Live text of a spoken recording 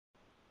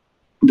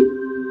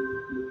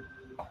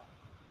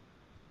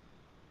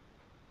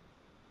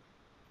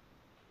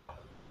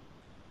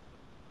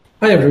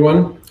Hi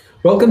everyone,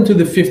 welcome to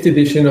the 5th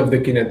edition of the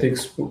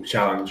Kinetics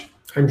Challenge.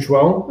 I'm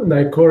João and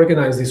I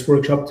co-organize this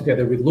workshop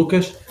together with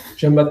Lucas,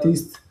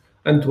 Jean-Baptiste,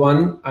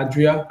 Antoine,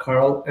 Adria,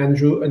 Carl,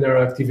 Andrew, and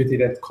our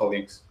ActivityNet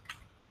colleagues.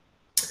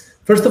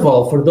 First of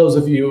all, for those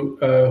of you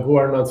who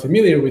are not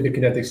familiar with the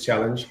Kinetics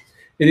Challenge,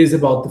 it is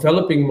about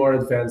developing more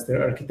advanced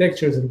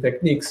architectures and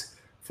techniques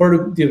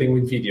for dealing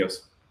with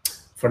videos.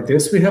 For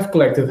this, we have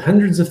collected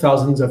hundreds of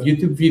thousands of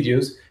YouTube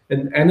videos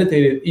and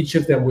annotated each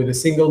of them with a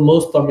single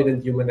most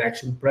dominant human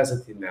action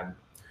present in them.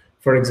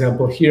 For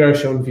example, here are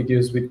shown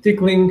videos with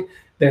tickling,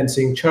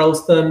 dancing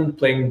Charleston,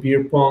 playing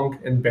beer pong,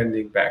 and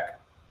bending back.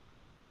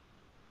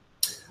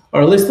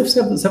 Our list of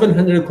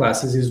 700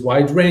 classes is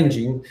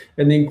wide-ranging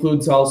and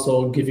includes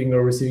also giving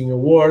or receiving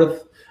award,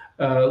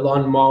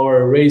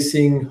 lawnmower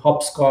racing,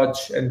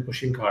 hopscotch, and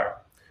pushing car.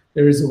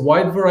 There is a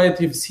wide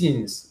variety of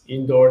scenes,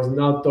 indoors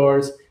and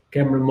outdoors,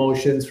 camera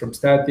motions from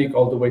static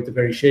all the way to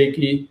very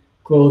shaky,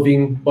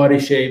 clothing, body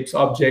shapes,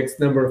 objects,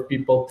 number of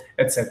people,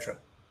 etc.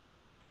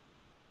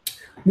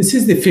 This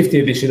is the 5th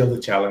edition of the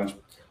challenge.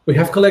 We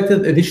have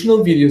collected additional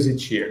videos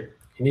each year.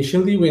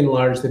 Initially, we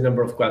enlarged the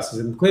number of classes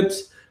and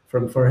clips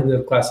from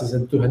 400 classes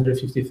and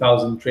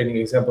 250,000 training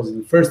examples in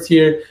the first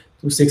year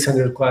to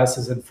 600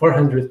 classes and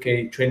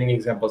 400K training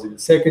examples in the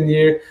second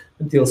year,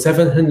 until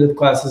 700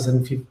 classes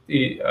and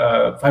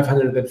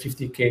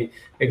 550K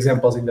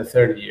examples in the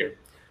third year.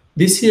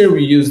 This year,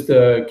 we used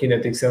the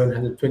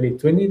Kinetics-700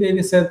 2020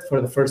 dataset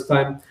for the first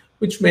time,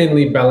 which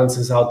mainly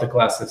balances out the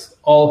classes.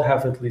 All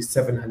have at least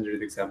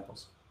 700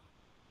 examples.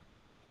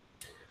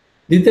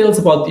 Details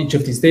about each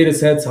of these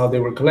datasets, how they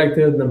were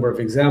collected, number of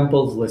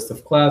examples, list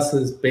of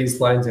classes,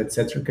 baselines,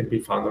 etc. can be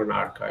found on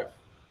our archive.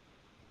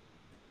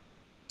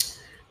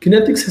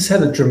 Kinetics has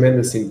had a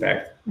tremendous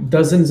impact.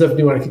 Dozens of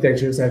new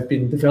architectures have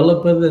been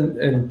developed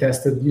and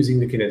tested using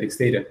the Kinetics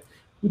data,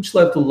 which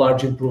led to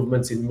large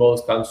improvements in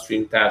most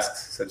downstream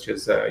tasks, such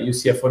as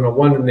UCF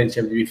 101 and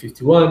HMDB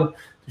 51,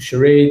 to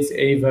charades,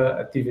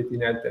 AVA,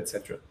 ActivityNet,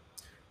 etc.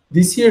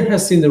 This year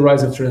has seen the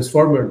rise of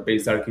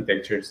transformer-based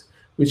architectures,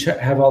 which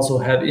have also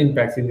had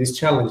impact in this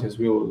challenge, as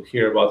we will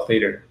hear about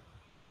later.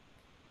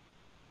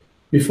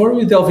 Before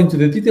we delve into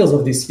the details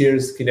of this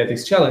year's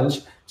Kinetics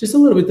Challenge, just a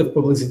little bit of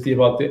publicity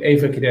about the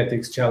AVA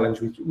Kinetics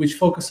Challenge, which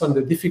focus on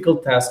the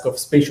difficult task of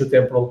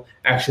spatiotemporal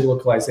action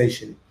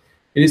localization.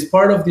 It is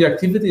part of the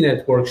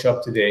ActivityNet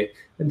workshop today,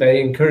 and I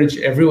encourage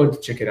everyone to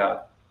check it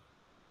out.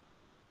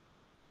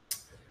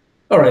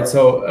 All right,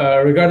 so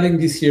regarding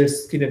this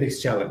year's Kinetics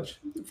Challenge,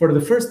 for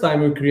the first time,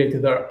 we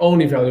created our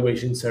own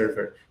evaluation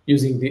server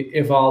using the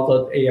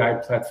eval.ai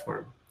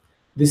platform.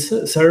 This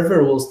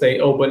server will stay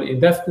open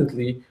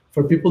indefinitely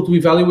for people to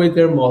evaluate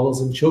their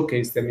models and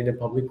showcase them in a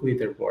public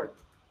leaderboard.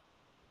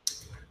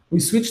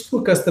 We switched to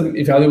a custom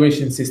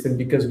evaluation system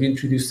because we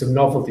introduced some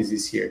novelties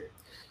this year.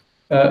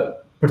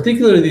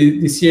 Particularly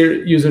this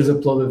year, users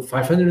uploaded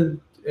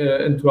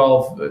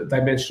 512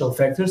 dimensional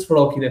factors for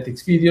all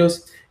Kinetics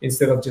videos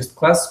instead of just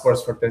class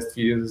scores for test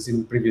videos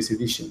in previous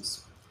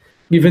editions.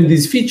 Given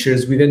these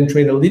features, we then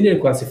train a linear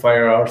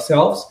classifier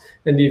ourselves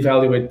and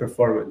evaluate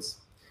performance.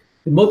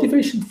 The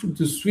motivation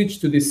to switch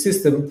to this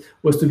system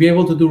was to be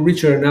able to do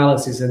richer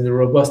analysis and the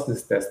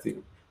robustness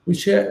testing,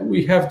 which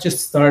we have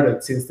just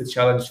started since the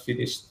challenge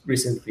finished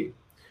recently.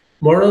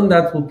 More on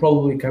that will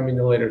probably come in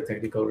a later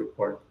technical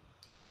report.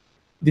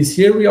 This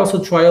year, we also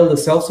trialed a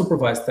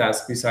self-supervised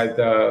task beside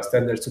the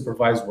standard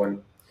supervised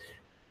one,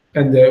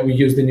 and we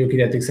used the new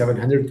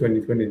Kinetics-700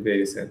 2020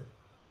 dataset.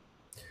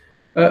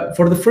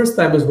 For the first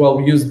time as well,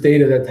 we used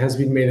data that has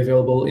been made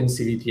available in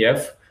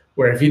CVTF,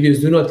 where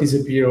videos do not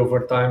disappear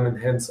over time, and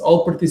hence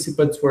all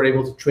participants were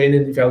able to train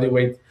and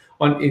evaluate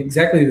on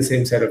exactly the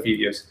same set of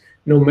videos,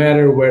 no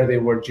matter where they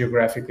were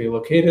geographically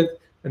located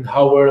and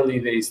how early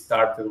they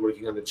started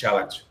working on the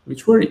challenge,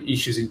 which were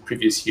issues in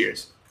previous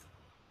years.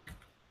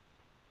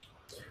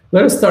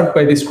 Let us start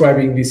by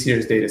describing this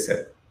year's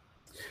dataset.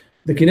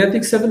 The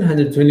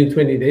Kinetics-700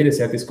 2020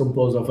 dataset is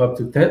composed of up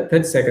to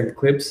 10-second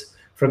clips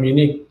from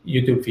unique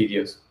YouTube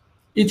videos.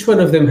 Each one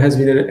of them has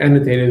been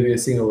annotated with a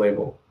single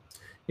label.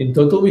 In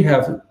total, we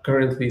have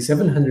currently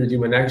 700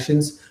 human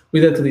actions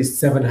with at least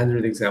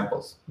 700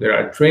 examples. There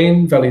are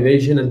train,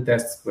 validation, and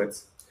test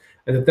splits.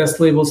 And the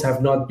test labels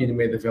have not been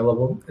made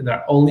available and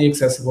are only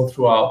accessible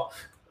throughout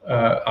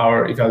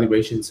our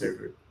evaluation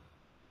server.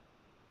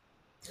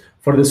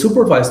 For the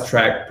supervised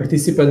track,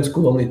 participants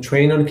could only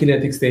train on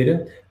Kinetics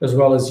data, as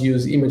well as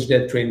use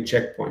ImageNet train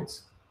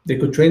checkpoints. They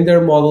could train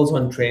their models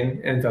on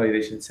train and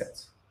validation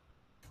sets.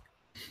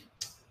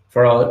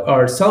 For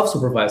our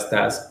self-supervised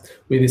task,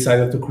 we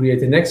decided to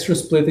create an extra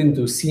split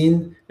into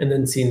seen and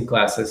unseen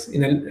classes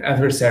in an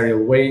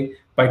adversarial way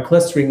by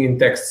clustering in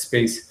text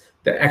space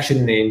the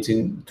action names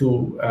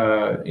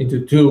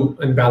into two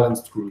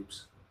unbalanced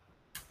groups.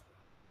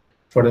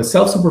 For the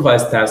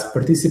self-supervised task,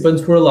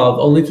 participants were allowed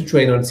only to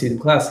train on seen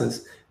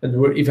classes and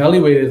were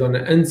evaluated on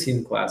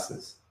unseen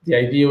classes. The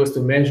idea was to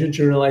measure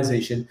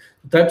generalization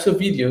to types of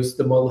videos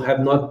the model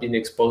had not been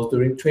exposed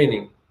during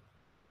training.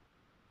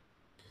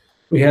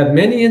 We had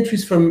many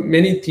entries from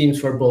many teams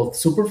for both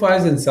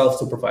supervised and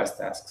self-supervised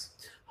tasks.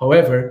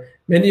 However,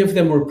 many of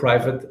them were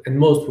private and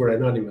most were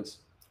anonymous.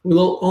 We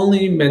will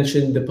only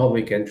mention the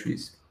public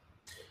entries.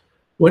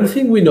 One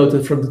thing we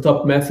noted from the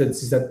top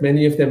methods is that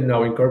many of them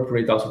now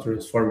incorporate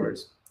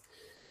auto-transformers.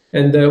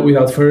 And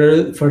without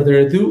further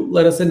ado,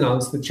 let us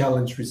announce the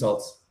challenge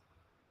results.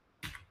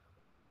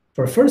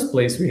 For first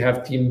place, we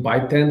have team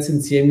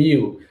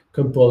ByteDance-CMU,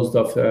 composed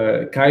of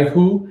Kai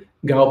Hu,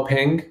 Gao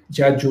Peng,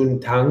 Jiajun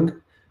Tang,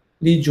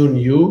 Li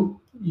Junyu,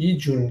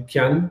 Yijun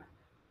Qian,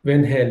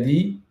 Wenhe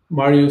Li,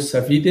 Marius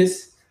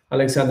Savides,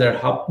 Alexander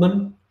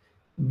Hauptmann,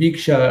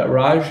 Biksha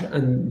Raj,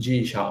 and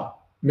Ji Shao.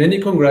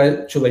 Many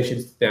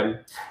congratulations to them,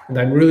 and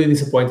I'm really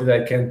disappointed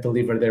I can't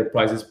deliver their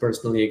prizes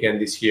personally again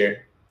this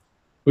year.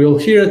 We will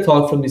hear a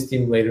talk from this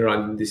team later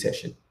on in this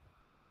session.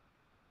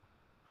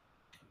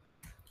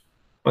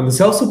 On the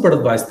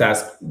self-supervised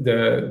task,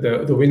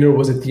 the winner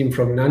was a team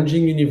from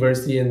Nanjing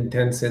University and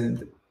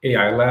Tencent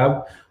AI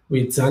Lab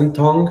with Zhan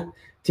Tong,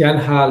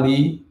 Tianha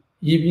Li,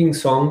 Yibing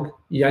Song,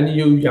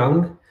 Yanyu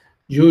Yang,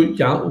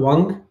 Zhu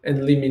Wang, and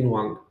Limin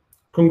Wang.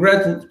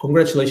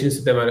 Congratulations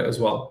to them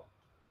as well.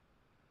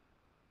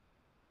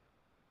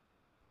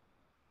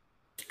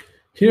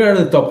 Here are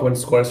the top 1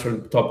 scores for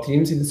the top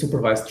teams in the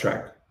supervised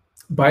track.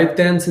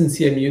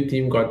 ByteDance-CMU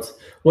team got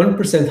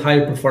 1%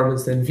 higher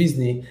performance than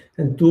Visny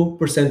and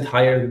 2%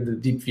 higher than the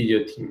Deep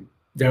Video team.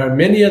 There are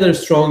many other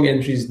strong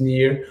entries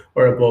near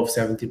or above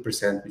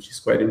 70%, which is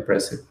quite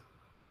impressive.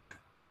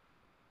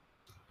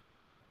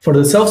 For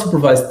the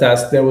self-supervised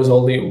task, there was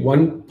only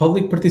one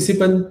public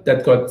participant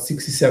that got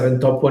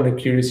 67 top 1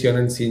 accuracy on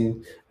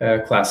unseen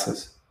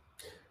classes.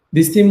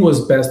 This team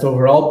was best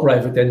over all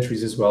private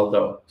entries as well,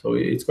 though, so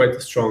it's quite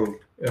a strong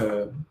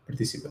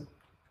participant.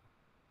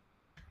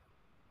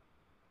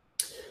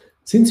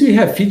 Since we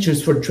have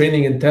features for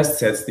training and test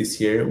sets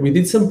this year, we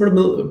did some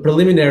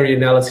preliminary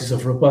analysis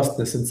of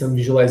robustness and some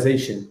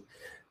visualization.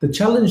 The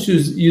challenge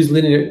used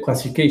linear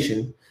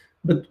classification,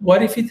 but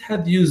what if it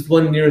had used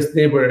one nearest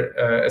neighbor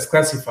as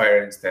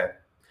classifier instead?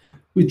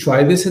 We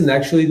tried this, and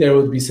actually there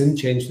would be some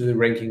change to the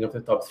ranking of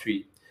the top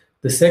 3.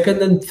 The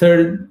second and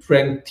third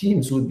ranked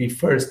teams would be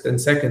first and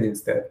second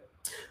instead.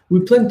 We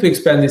plan to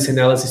expand this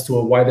analysis to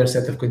a wider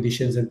set of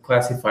conditions and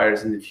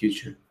classifiers in the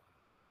future.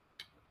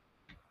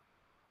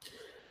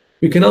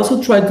 We can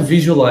also try to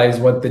visualize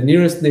what the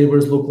nearest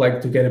neighbors look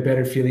like to get a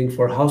better feeling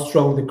for how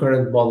strong the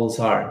current models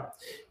are.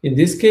 In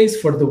this case,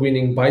 for the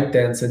winning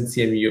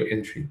ByteDance-CMU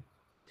entry.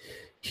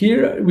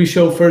 Here we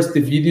show first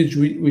the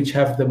videos which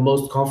have the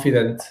most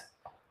confident,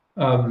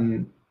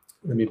 let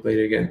me play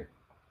it again,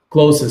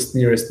 closest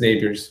nearest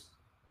neighbors.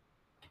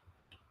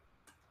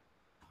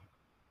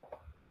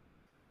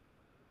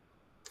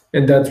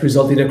 And that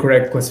resulted in a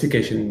correct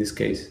classification in this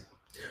case.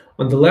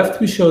 On the left,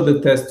 we show the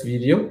test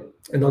video,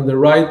 and on the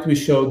right, we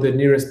show the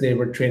nearest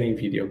neighbor training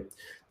video.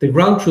 The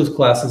ground truth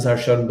classes are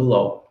shown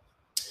below.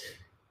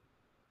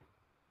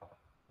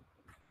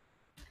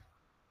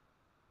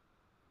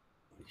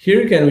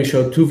 Here again, we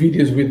show 2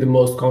 videos with the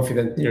most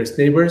confident nearest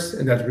neighbors,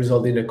 and that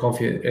resulted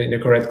in a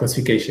correct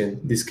classification.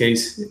 In this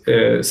case,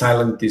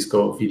 silent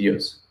disco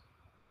videos.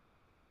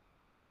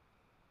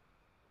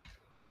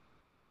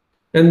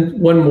 And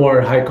one more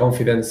high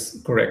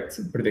confidence correct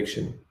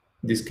prediction,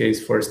 in this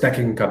case for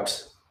stacking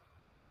cups.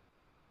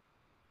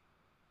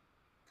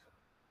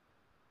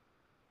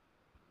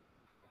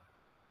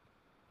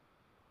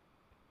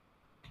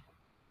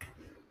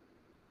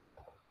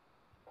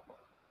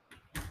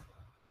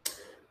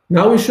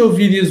 Now we show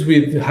videos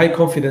with high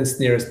confidence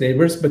nearest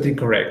neighbors, but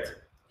incorrect.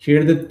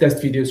 Here the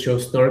test video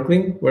shows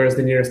snorkeling, whereas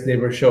the nearest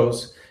neighbor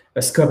shows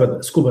a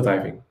scuba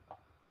diving.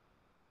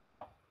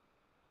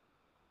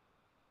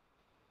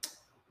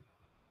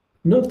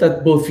 Note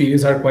that both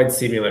videos are quite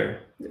similar.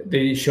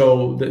 They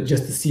show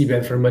just the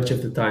seabed for much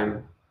of the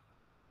time.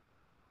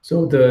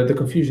 So the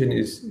confusion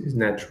is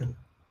natural.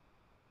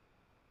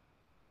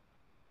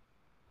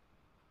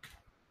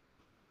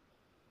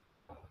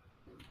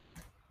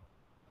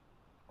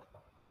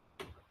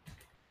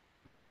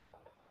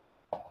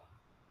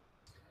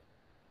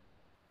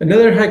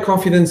 Another high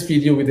confidence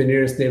video with the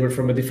nearest neighbor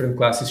from a different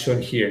class is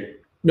shown here.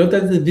 Note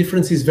that the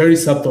difference is very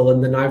subtle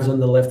and the knives on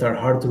the left are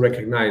hard to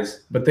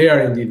recognize, but they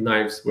are indeed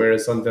knives,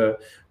 whereas on the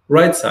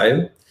right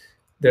side,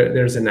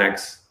 there's an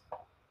axe.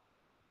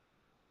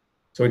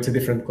 So it's a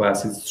different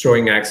class. It's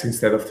throwing axe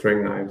instead of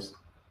throwing knives.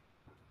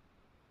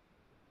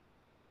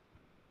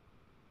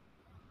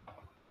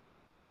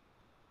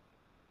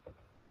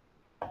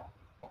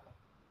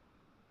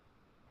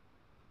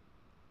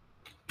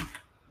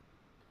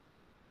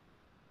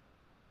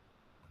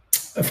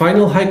 A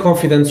final high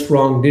confidence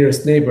wrong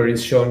nearest neighbor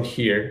is shown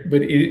here,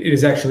 but it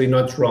is actually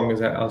not wrong,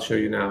 as I'll show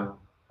you now.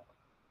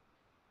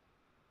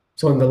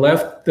 So on the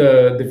left,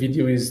 the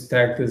video is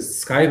tagged as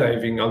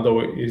skydiving,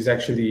 although it is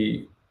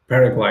actually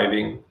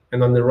paragliding.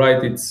 And on the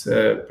right, it's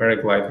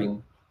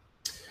paragliding.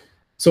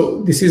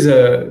 So this is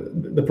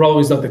the problem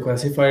is not the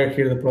classifier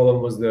here. The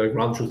problem was the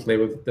ground truth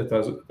label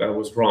that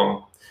was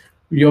wrong.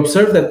 We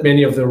observed that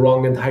many of the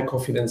wrong and high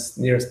confidence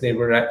nearest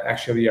neighbor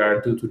actually are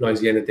due to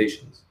noisy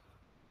annotations.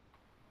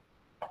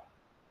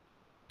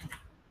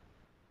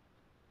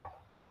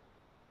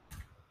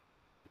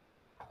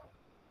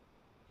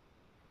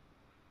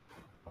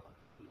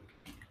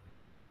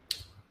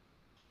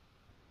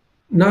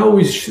 Now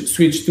we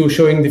switch to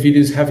showing the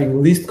videos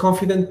having least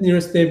confident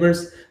nearest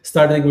neighbors,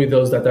 starting with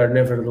those that are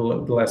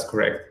nevertheless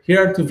correct.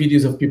 Here are two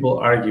videos of people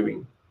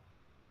arguing.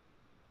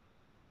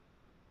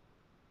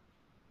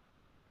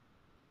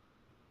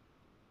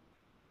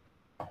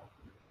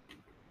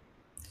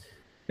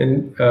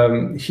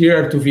 And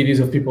here are two videos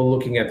of people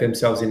looking at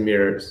themselves in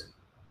mirrors.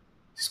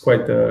 It's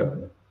quite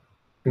a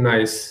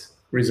nice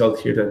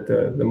result here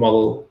that the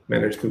model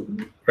managed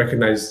to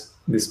recognize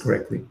this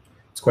correctly.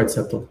 It's quite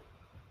subtle.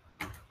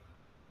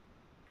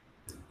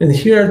 And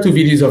here are two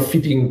videos of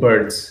feeding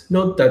birds.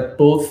 Note that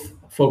both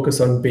focus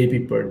on baby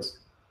birds,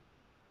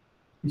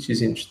 which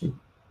is interesting.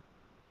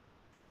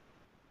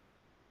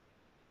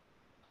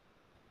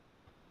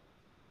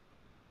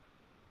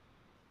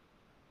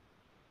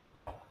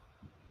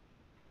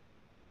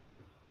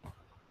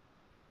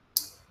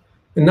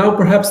 And now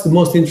perhaps the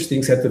most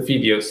interesting set of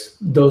videos,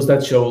 those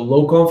that show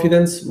low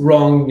confidence,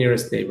 wrong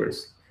nearest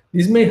neighbors.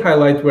 These may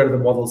highlight where the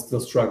models still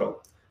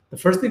struggle. The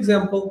first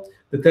example,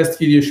 the test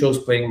video shows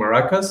playing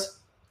maracas,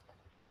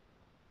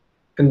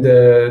 and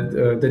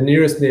the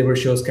nearest neighbor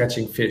shows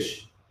catching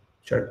fish,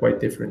 which are quite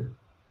different.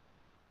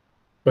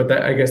 But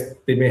I guess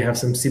they may have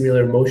some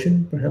similar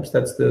motion. Perhaps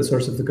that's the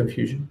source of the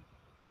confusion.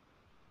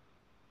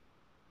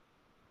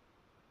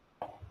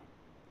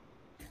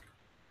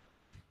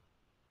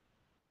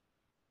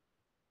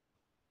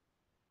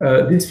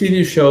 This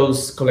video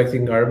shows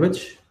collecting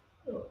garbage,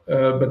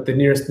 but the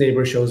nearest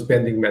neighbor shows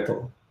bending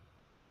metal.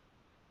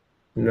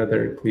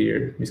 Another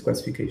clear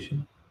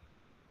misclassification.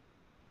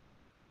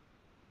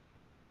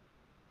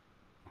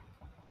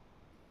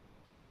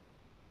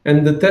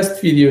 And the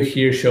test video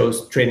here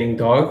shows training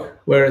dog,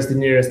 whereas the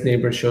nearest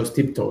neighbor shows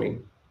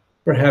tiptoeing.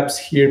 Perhaps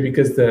here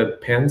because the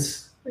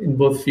pants in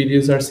both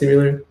videos are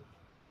similar,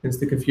 hence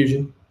the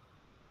confusion.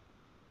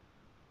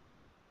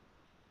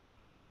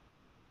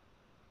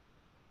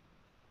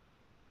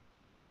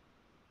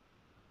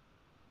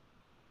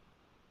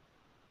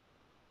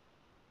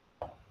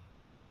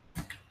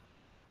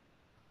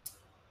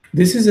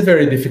 This is a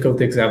very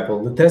difficult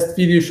example. The test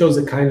video shows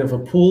a kind of a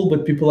pool,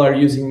 but people are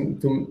using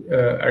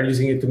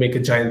it to make a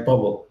giant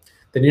bubble.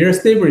 The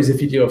nearest neighbor is a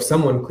video of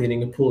someone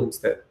cleaning a pool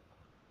instead.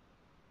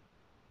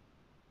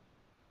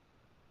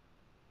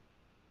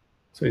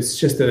 So it's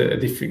just a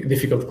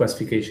difficult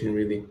classification,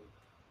 really.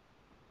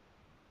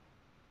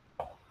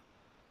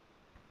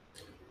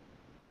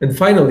 And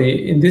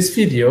finally, in this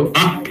video,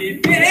 let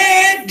me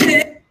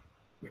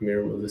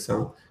remove the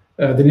sound.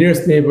 The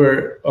nearest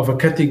neighbor of a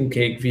cutting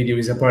cake video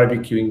is a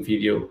barbecuing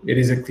video. It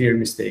is a clear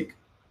mistake.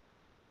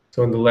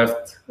 So on the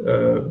left,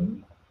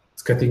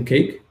 it's cutting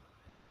cake,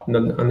 and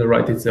on the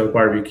right, it's a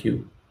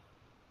barbecue,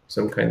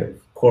 some kind of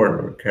corn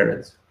or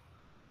carrots.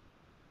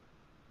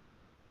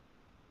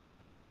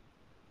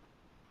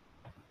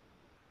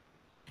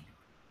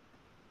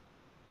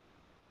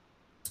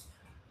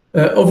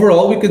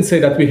 Overall, we can say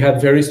that we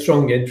had very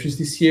strong entries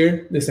this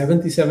year. The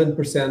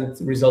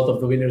 77% result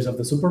of the winners of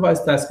the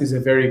supervised task is a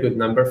very good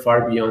number,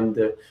 far beyond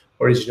the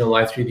original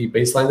i3D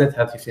baseline that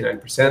had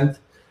 59%.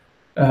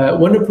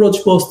 One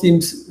approach most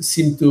teams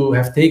seem to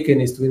have taken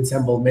is to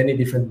assemble many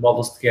different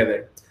models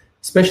together,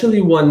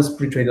 especially ones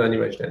pre-trained on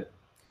ImageNet.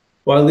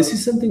 While this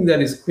is something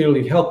that is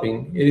clearly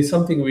helping, it is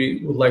something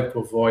we would like to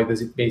avoid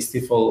as it may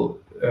stifle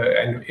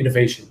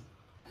innovation.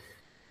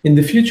 In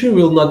the future,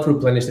 we will not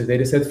replenish the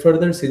dataset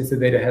further since the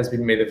data has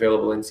been made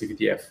available in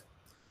CVTF.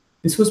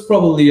 This was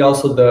probably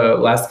also the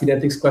last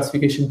kinetics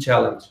classification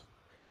challenge.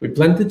 We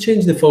plan to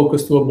change the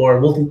focus to a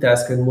more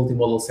multitask and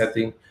multimodal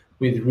setting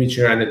with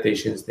richer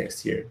annotations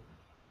next year.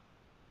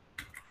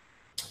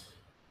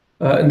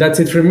 And that's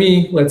it from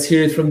me. Let's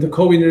hear it from the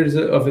co-winners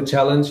of the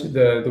challenge,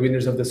 the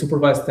winners of the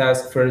supervised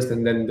task first,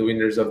 and then the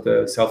winners of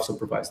the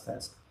self-supervised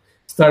task.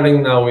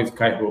 Starting now with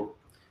Kai-Hu.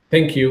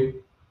 Thank you.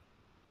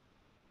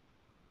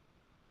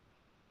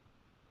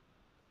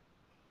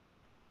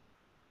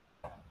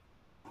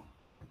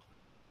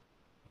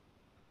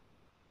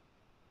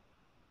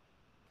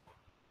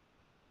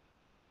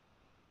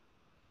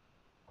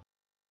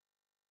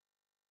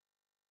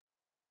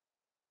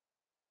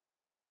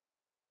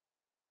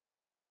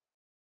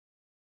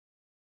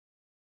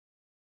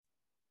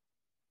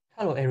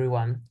 Hello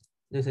everyone,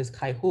 this is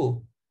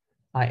Kai-Hu.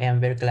 I am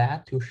very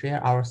glad to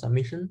share our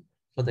submission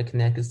for the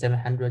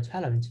Kinetics-700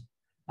 challenge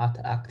at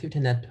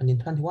ActivityNet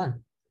 2021.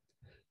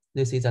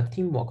 This is a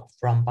teamwork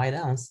from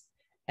ByteDance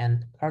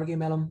and Carnegie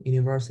Mellon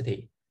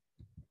University.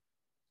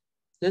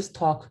 This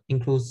talk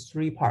includes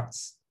 3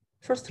 parts.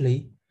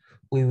 Firstly,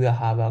 we will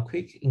have a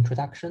quick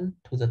introduction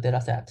to the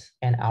dataset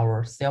and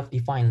our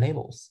self-defined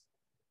labels.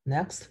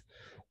 Next,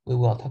 we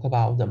will talk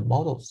about the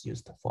models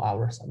used for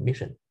our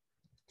submission.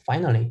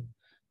 Finally,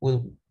 we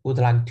would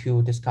like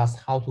to discuss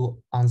how to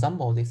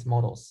ensemble these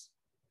models,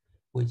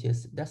 which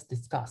is just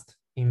discussed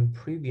in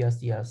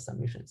previous year's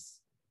submissions.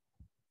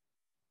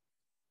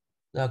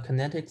 The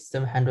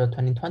Kinetics-700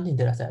 2020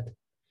 dataset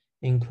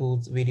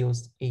includes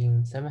videos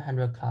in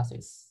 700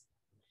 classes.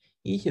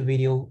 Each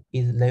video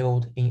is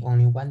labeled in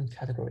only one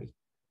category.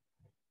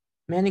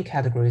 Many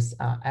categories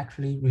are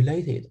actually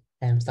related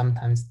and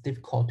sometimes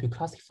difficult to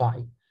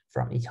classify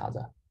from each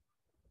other.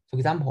 For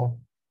example,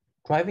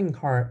 driving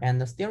car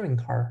and the steering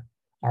car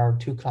are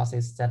two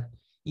classes that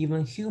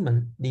even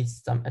human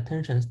needs some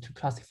attention to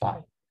classify.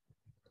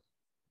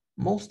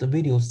 Most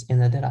videos in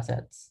the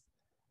datasets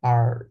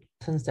are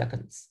 10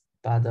 seconds,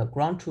 but the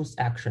ground truth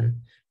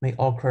action may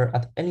occur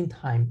at any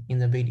time in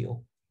the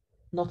video,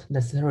 not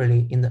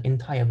necessarily in the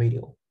entire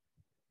video.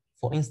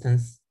 For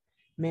instance,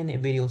 many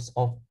videos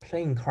of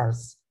playing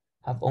cards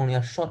have only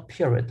a short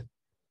period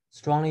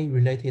strongly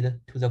related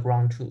to the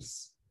ground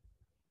truth.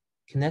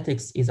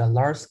 Kinetics is a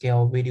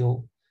large-scale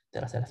video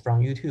dataset from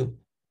YouTube,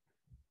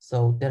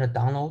 so data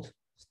download,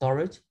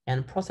 storage,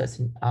 and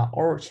processing are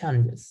all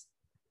challenges.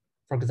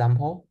 For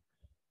example,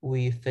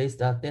 we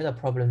faced a data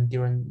problem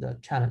during the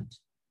challenge.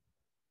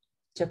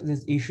 Check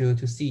this issue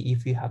to see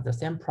if you have the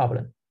same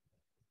problem.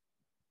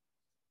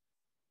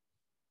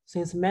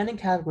 Since many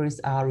categories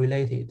are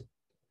related,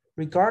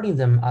 regarding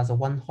them as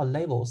one-hot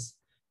labels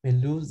may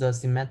lose the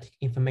semantic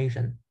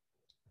information.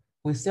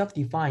 We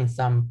self-define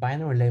some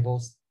binary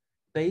labels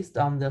based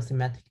on the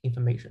semantic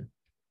information.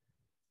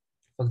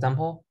 For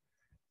example,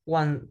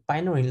 one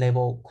binary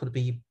label could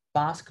be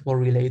basketball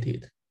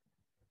related.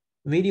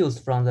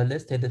 Videos from the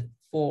listed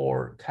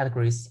 4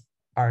 categories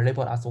are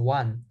labeled as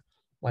 1,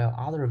 while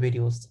other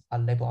videos are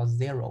labeled as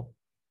 0.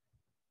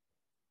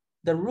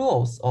 The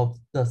rules of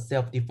the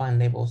self-defined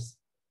labels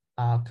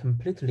are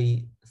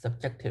completely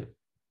subjective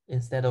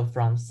instead of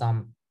from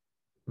some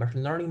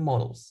machine learning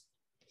models.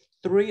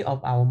 3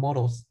 of our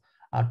models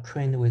are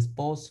trained with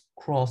both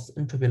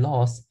cross-entropy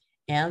loss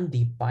and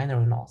the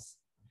binary loss,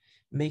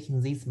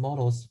 making these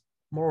models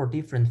more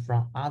different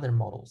from other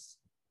models.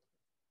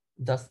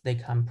 Thus, they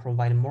can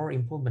provide more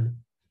improvement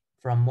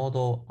from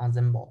model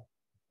ensemble.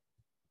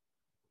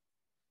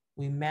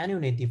 We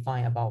manually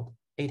define about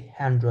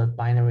 800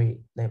 binary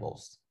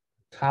labels,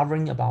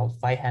 covering about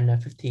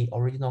 550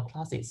 original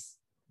classes.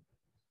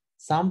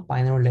 Some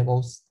binary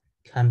labels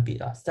can be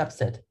a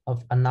subset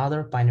of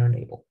another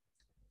binary label.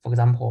 For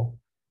example,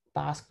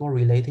 basketball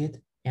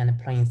related and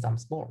playing some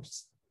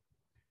sports.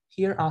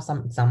 Here are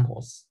some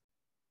examples.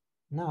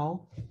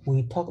 Now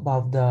we talk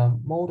about the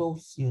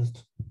models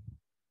used.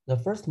 The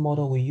first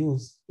model we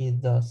use is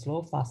the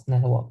slow-fast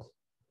network.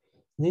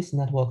 This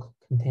network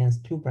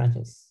contains 2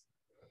 branches.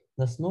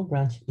 The slow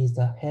branch is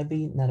the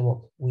heavy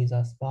network with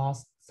a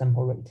sparse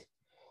sample rate,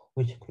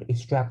 which could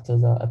extract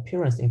the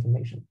appearance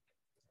information.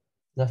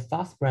 The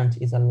fast branch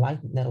is a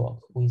light network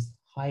with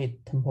high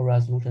temporal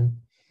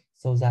resolution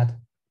so that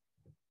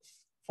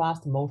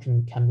fast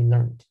motion can be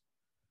learned.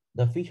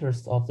 The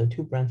features of the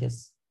 2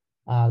 branches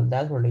are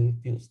laterally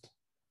fused.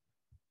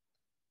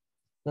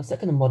 The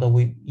second model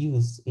we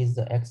use is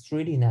the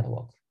X3D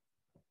network.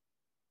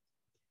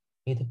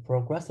 It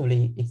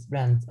progressively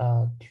expands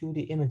a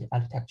 2D image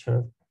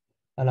architecture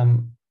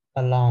along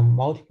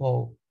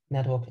multiple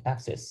network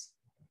axes,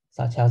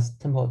 such as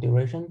temporal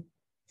duration,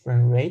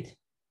 frame rate,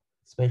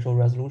 spatial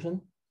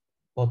resolution,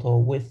 photo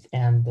width,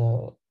 and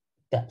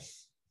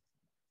depth.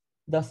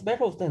 The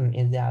special thing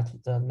is that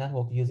the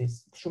network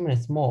uses extremely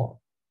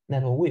small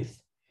network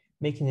width,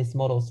 making this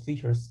model's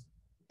features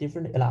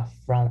different enough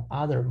from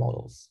other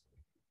models.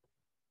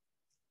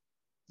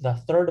 The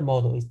third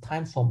model is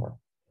Timesformer,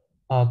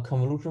 a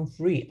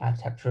convolution-free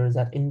architecture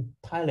that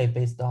entirely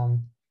based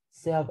on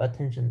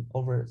self-attention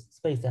over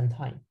space and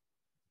time.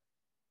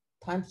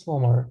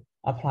 Timesformer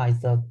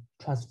applies the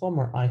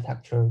transformer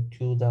architecture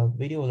to the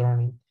video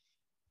learning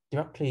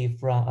directly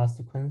from a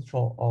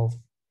sequential of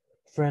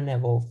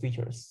frame-level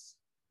features.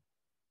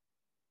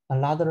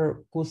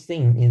 Another good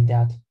thing is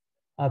that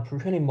a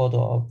pre-training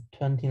model of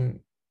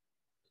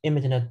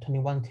ImageNet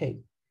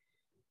 21K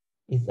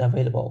is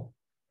available,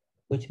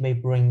 which may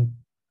bring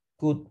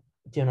good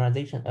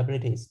generalization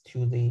abilities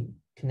to the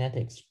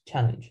kinetics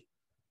challenge.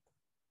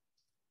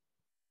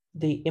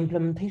 The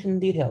implementation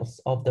details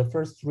of the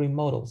first 3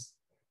 models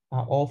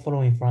are all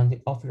following from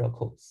the official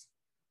codes.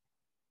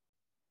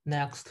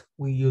 Next,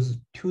 we use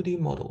 2D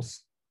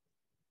models.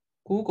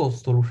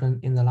 Google's solution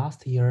in the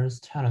last year's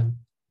challenge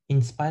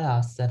inspired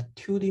us that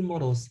 2D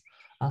models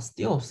are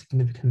still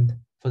significant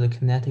for the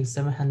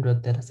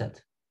Kinetics-700 dataset.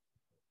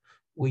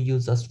 We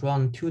use a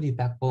strong 2D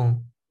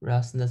backbone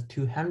ResNet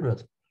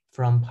 200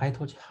 from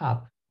PyTorch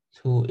Hub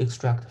to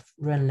extract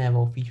range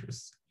level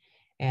features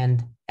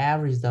and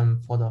average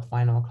them for the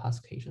final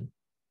classification.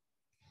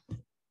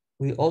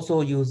 We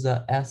also use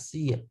the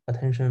SC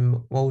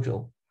attention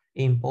module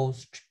in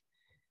both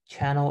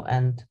channel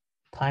and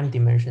time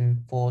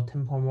dimension for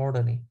temporal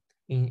modeling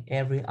in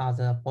every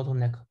other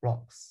bottleneck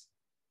blocks.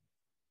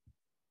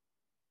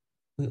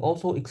 We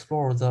also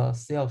explore the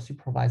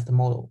self-supervised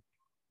model.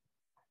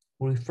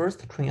 We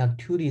first train a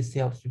 2D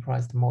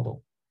self-supervised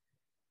model.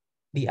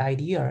 The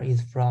idea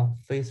is from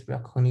face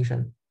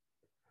recognition.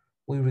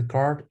 We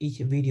regard each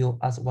video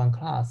as one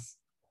class,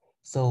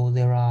 so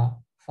there are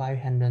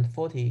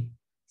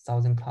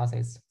 540,000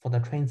 classes for the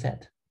train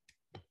set.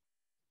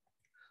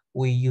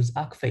 We use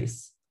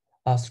ArcFace,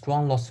 a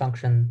strong loss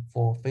function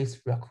for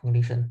face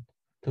recognition,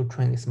 to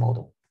train this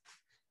model.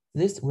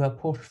 This will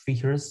push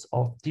features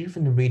of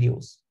different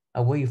videos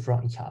away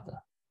from each other.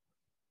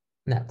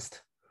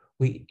 Next,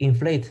 we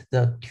inflate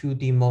the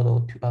 2D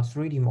model to a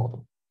 3D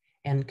model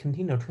and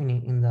continue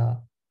training in the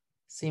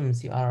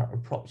CMCR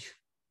approach.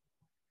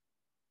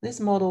 This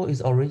model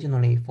is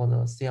originally for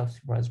the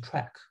self-supervised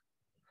track.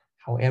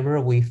 However,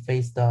 we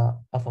face the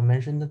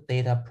aforementioned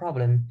data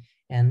problem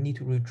and need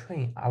to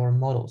retrain our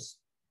models.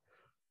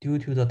 Due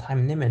to the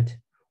time limit,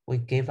 we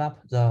gave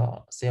up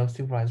the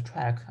self-supervised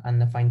track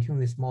and fine-tune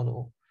this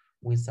model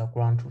with the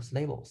ground truth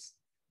labels.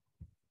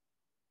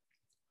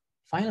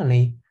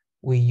 Finally,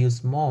 we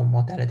use more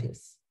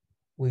modalities.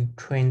 We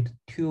trained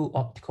 2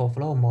 optical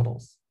flow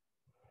models.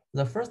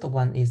 The first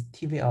one is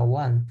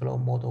TVL1 flow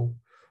model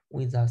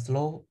with a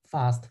slow,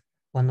 fast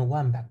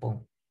 101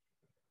 backbone.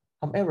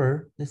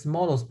 However, this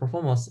model's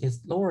performance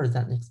is lower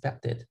than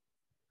expected.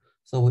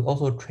 So we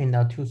also trained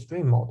a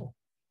 2-string model.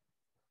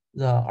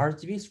 The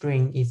RGB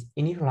string is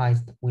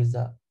initialized with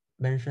the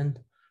mentioned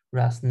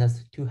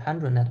ResNet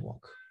 200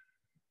 network.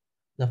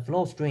 The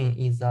flow string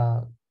is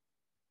a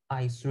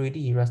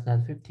i3D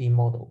ResNet 50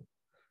 model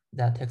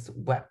that takes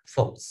web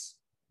floats.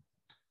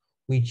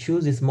 We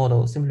choose this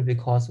model simply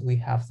because we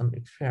have some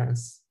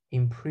experience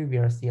in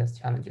previous CS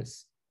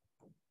challenges.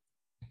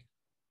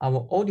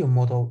 Our audio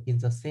model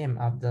is the same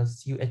as the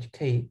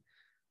CUHK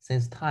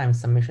since time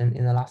submission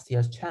in the last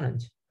year's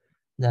challenge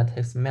that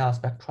takes male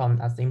spectrum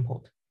as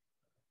input.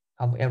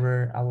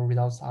 However, our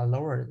results are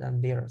lower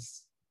than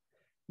theirs,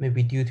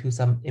 maybe due to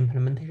some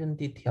implementation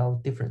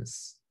detail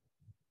difference.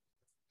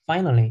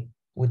 Finally,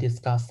 we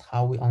discussed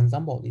how we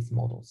ensemble these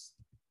models.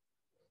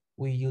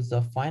 We use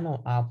the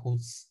final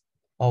outputs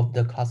of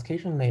the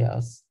classification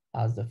layers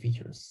as the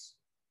features.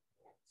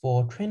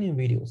 For training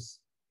videos,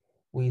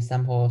 we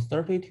sample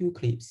 32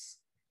 clips,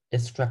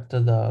 extract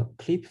the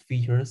clip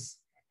features,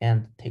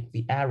 and take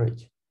the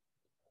average.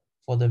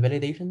 For the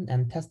validation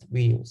and test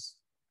videos,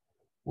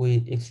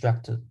 we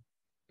extract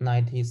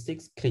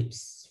 96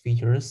 clips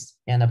features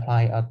and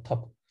apply a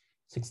top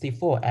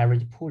 64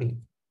 average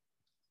pooling.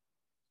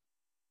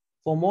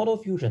 For model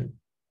fusion,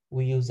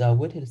 we use a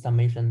weighted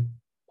summation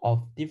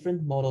of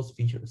different models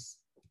features.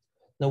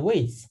 The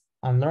weights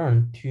are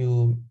learned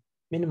to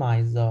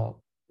minimize the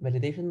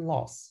validation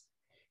loss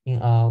in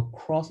a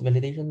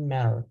cross-validation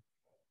manner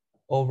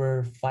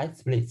over 5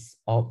 splits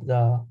of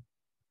the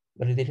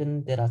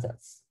validation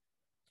datasets.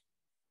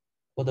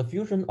 For the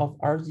fusion of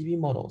RGB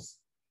models,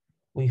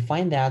 we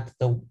find that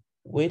the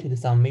weighted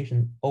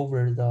summation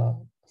over the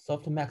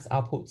softmax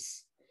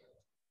outputs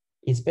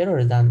is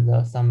better than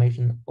the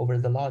summation over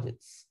the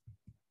logits.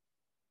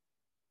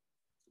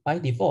 By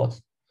default,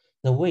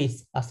 the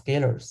weights are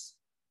scalars.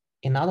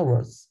 In other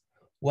words,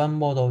 one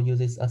model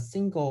uses a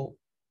single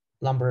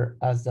number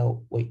as the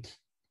weight.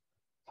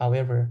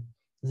 However,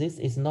 this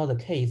is not the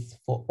case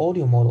for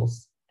audio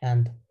models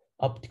and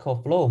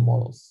optical flow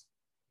models.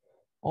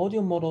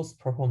 Audio models'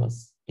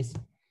 performance is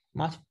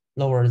much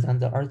lower than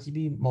the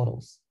RGB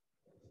models.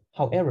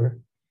 However,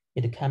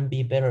 it can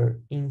be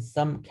better in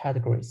some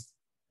categories.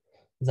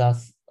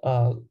 Thus,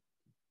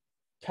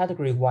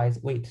 category-wise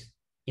weight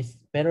is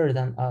better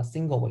than a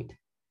single weight.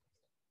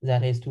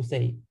 That is to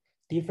say,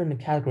 different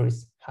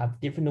categories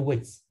have different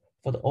weights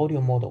for the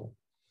audio model.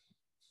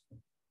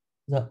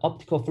 The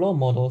optical flow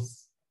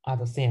models are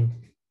the same.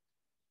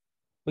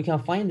 We can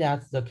find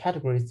that the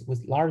categories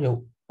with larger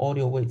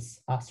audio weights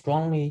are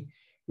strongly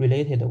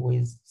related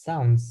with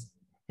sounds,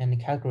 and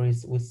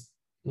categories with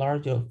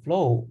larger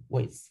flow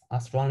weights are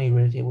strongly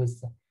related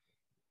with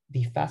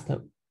the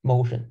faster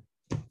motion.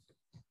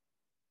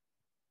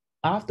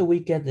 After we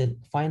get the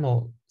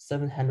final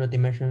 700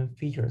 dimension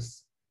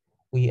features,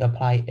 we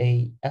apply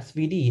a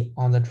SVD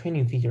on the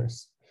training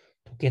features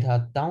to get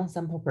a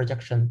downsample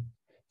projection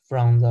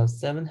from the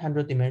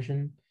 700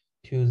 dimension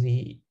to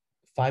the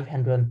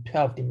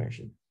 512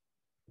 dimension.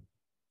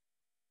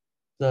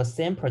 The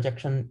same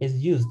projection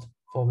is used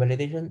for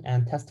validation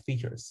and test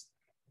features.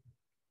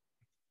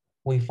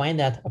 We find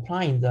that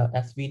applying the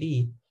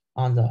SVD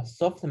on the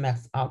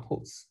softmax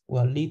outputs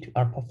will lead to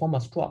a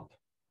performance drop,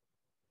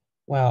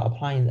 while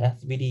applying the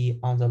SVD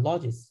on the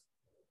logits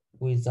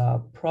with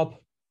a prop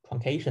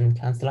truncation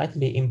can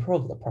slightly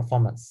improve the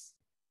performance.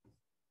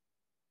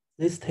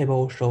 This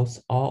table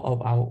shows all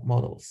of our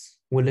models.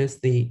 We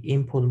list the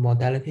input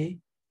modality,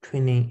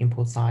 training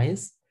input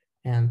size,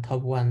 and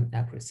top 1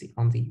 accuracy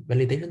on the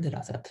validation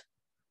dataset.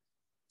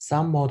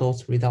 Some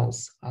models'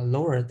 results are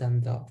lower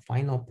than the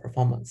final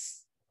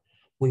performance.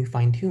 We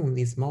fine-tune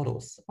these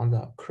models on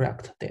the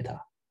correct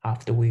data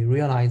after we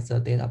realize the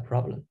data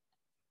problem.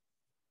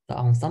 The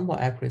ensemble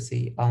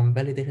accuracy on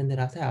validation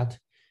dataset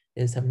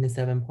is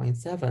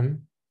 77.7.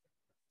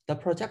 The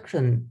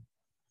projection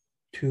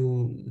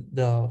to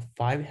the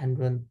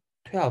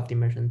 512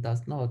 dimension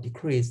does not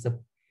decrease the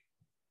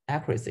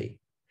accuracy.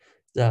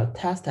 The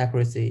test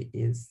accuracy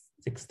is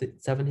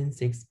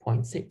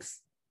 76.6.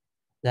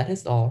 That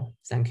is all.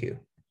 Thank you.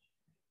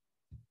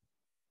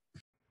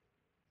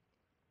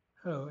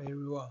 Hello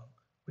everyone,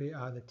 we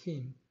are the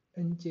team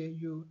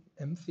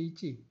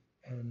NJU-MCG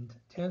and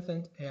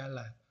Tencent AI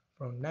Lab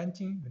from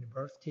Nanjing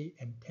University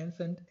and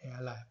Tencent AI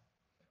Lab.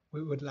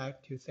 We would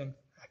like to thank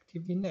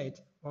ActivityNet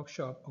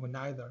workshop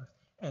organizers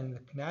and the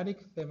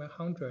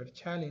Kinetics-700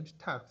 challenge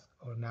task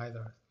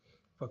organizers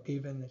for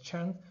giving the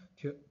chance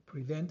to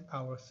present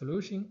our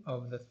solution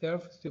of the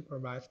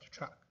self-supervised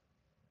track.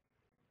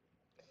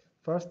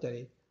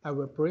 Firstly, I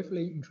will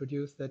briefly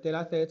introduce the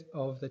dataset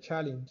of the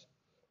challenge.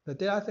 The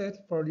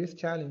dataset for this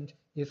challenge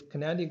is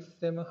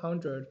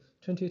Kinetics-700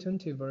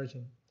 2020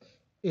 version.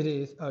 It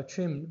is a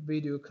trimmed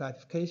video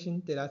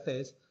classification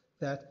dataset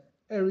that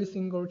every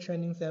single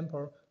training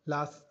sample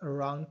lasts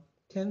around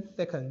 10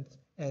 seconds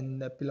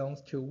and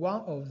belongs to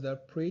one of the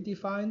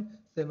predefined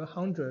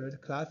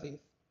 700 classes.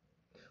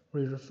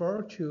 We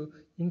refer to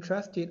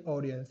interested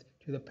audience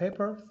to the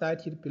paper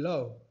cited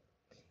below.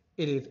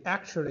 It is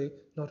actually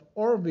not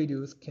all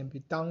videos can be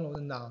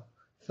downloaded now,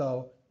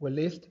 so we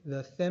list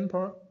the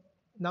sample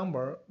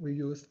number we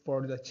used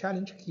for the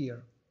challenge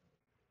here.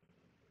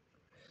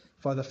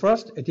 For the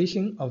first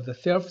edition of the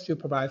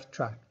self-supervised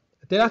track,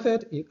 the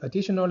dataset is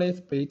additionally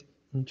split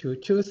into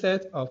two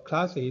sets of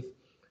classes,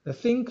 the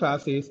seen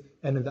classes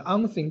and the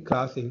unseen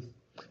classes.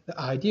 The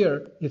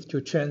idea is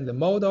to train the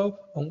model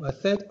on a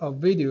set of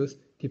videos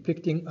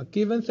depicting a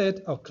given set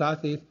of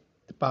classes,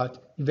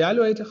 but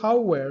evaluate how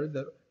well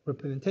the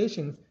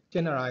representations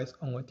generalize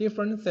on a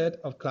different set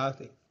of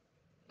classes.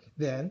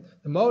 Then,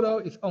 the model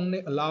is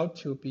only allowed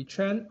to be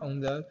trained on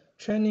the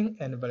training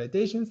and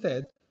validation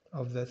set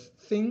of the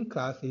seen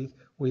classes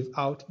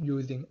without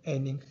using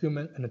any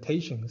human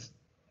annotations.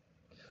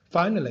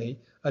 Finally,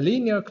 a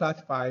linear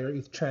classifier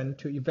is trained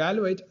to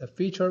evaluate the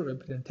feature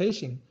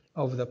representation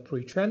of the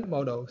pre-trained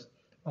models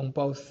on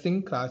both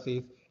seen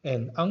classes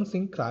and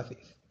unseen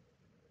classes.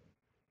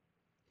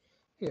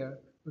 Here,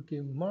 we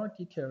give more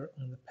detail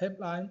on the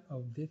pipeline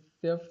of this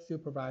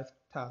self-supervised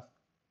task.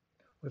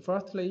 We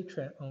firstly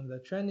train on the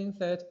training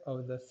set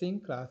of the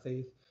seen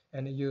classes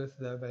and use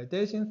the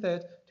validation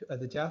set to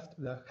adjust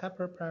the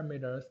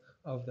hyperparameters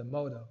of the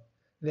model.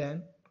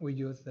 Then, we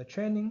use the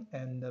training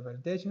and the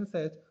validation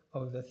set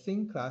of the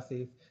seen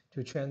classes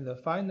to train the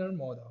final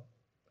model.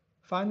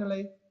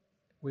 Finally,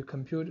 we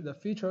compute the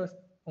features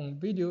on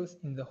videos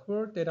in the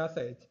whole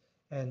dataset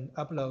and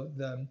upload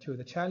them to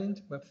the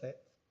challenge website.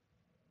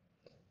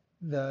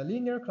 The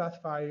linear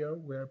classifier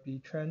will be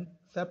trained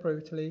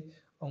separately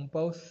on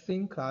both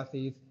seen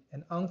classes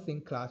and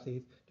unseen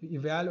classes to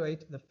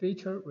evaluate the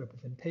feature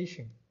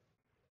representation.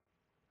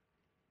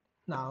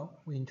 Now,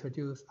 we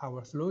introduce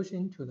our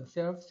solution to the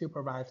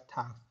self-supervised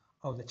task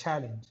of the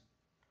challenge.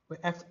 We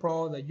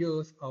explore the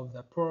use of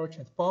the Pro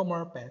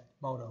transformer-based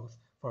models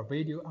for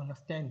video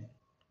understanding,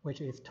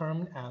 which is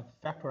termed as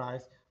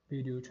factorized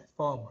video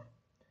transformer.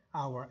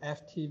 Our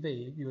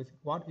FTV uses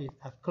what is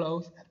as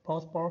close as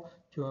possible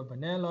to a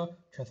vanilla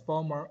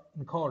transformer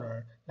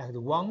encoder like the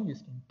one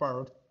used in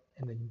BERT,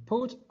 and the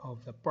input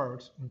of the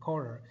BERT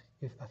encoder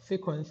is a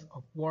sequence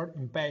of word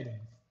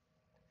embeddings.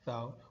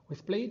 So we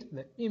split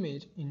the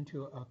image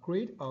into a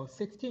grid of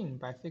 16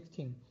 by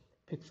 16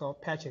 pixel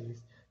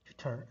patches to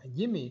turn an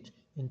image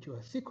into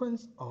a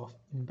sequence of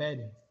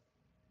embeddings,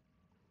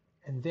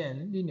 and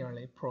then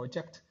linearly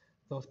project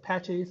those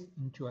patches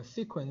into a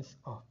sequence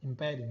of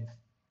embeddings.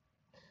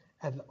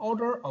 As the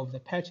order of the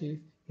patches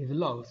is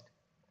lost,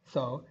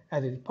 so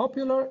as is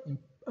popular in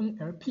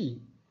NLP,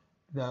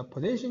 the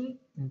position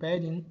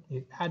embedding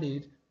is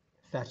added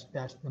such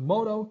that the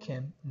model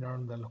can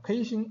learn the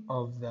location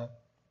of the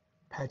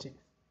patches.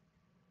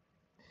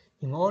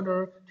 In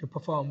order to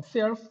perform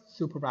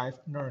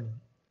self-supervised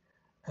learning,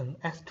 an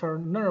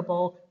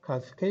external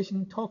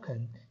classification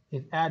token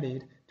is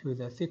added to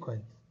the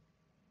sequence,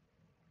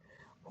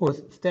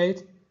 whose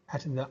state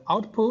at the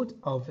output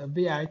of the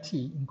VIT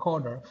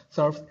encoder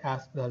serves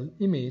as the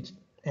image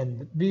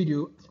and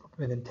video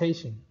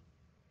representation.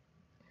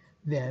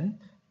 Then,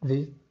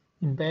 the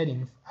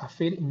embeddings are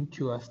fed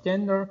into a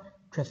standard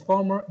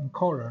transformer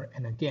encoder,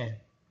 and again,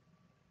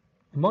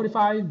 we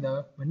modify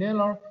the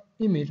vanilla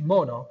image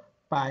model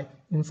by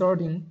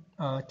inserting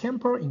a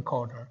temper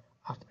encoder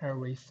after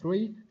every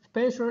 3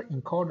 special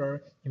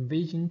encoder in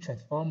vision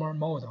transformer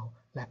model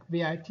like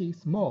VIT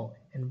small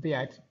and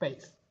VIT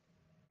base.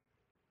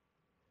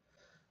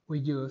 We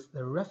use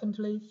the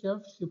recently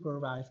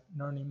self-supervised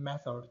learning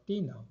method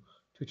Dino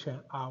to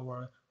train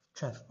our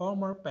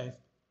transformer-based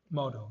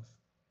models.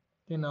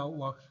 Dino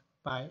works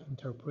by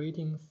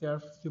interpreting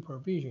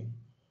self-supervision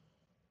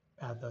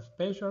as a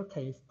special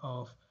case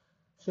of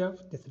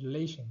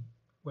self-distillation,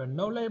 where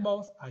no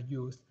labels are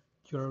used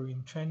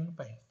during training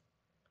phase.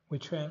 We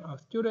train a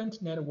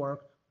student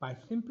network by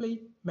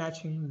simply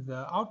matching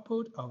the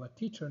output of a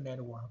teacher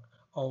network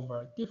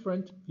over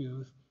different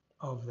views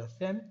of the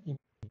same image.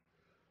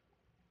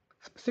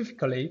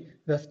 Specifically,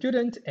 the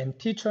student and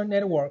teacher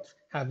networks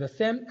have the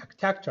same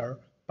architecture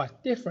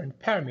but different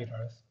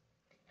parameters,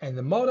 and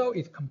the model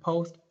is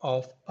composed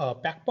of a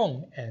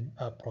backbone and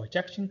a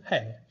projection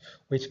head,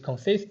 which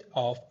consists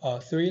of a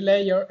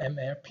 3-layer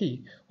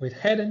MLP with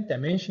hidden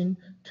dimension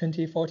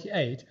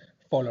 2048,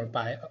 followed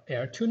by a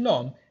L2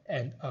 norm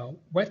and a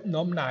weight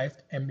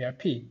normalized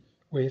MLP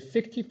with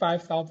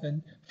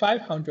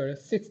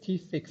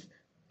 65,566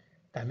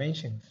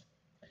 dimensions.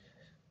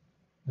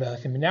 The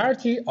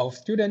similarity of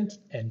student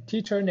and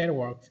teacher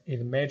networks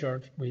is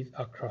measured with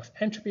a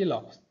cross-entropy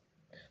loss.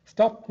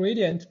 Stop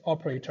gradient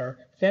operator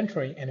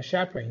centering and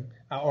sharpening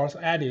are also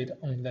added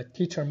on the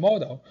teacher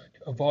model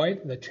to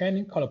avoid the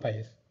training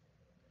copy-paste.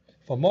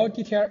 For more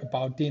detail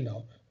about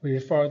Dino, we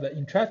refer the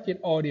interested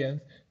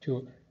audience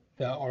to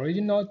the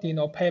original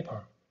Dino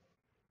paper.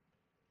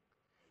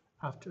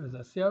 After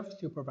the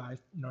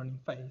self-supervised learning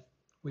phase,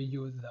 we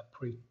use the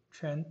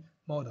pre-trained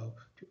model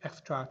to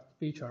extract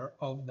features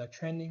of the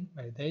training,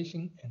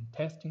 validation, and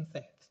testing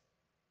sets.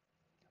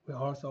 We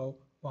also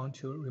want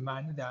to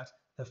remind that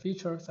the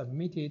features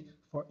submitted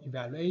for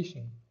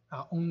evaluation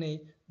are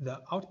only the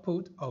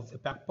output of the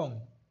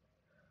backbone.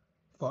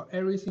 For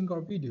every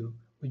single video,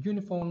 we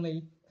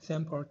uniformly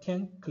sample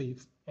 10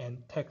 clips and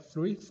take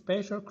 3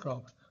 special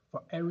crops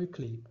for every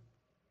clip.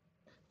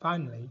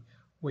 Finally,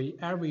 we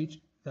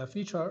average the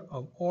feature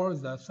of all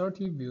the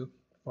 30 views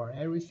for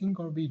every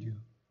single video.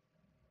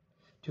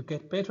 To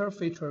get better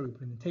feature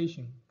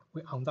representation,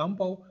 we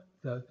ensemble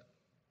the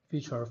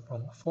feature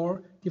from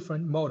 4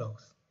 different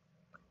models.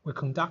 We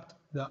conduct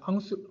the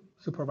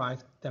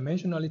unsupervised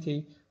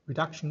dimensionality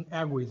reduction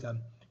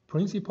algorithm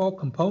principal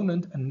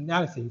component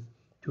analysis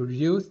to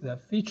reduce the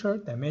feature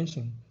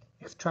dimension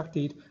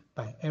extracted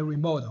by every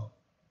model,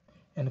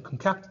 and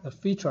concatenate the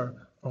feature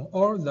from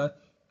all the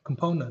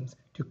components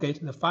to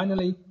get the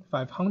finally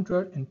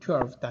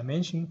 512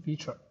 dimension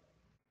feature.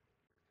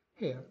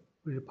 Here,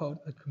 we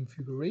report the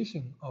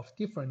configuration of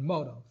different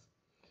models.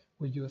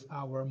 We use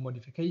our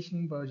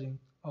modification version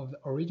of the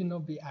original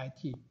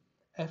BIT,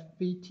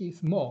 FVT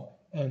small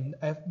and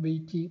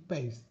FVT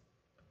base.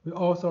 We're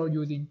also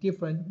using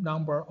different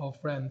number of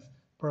frames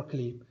per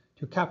clip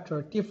to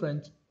capture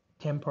different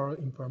temporal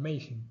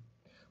information.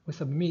 We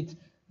submit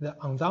the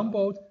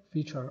ensembled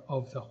feature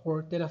of the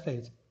whole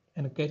dataset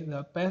and get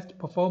the best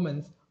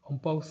performance on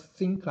both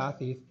seen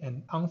classes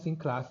and unseen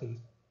classes.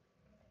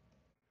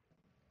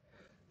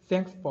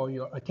 Thanks for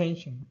your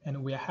attention,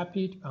 and we are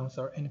happy to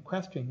answer any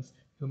questions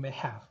you may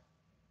have.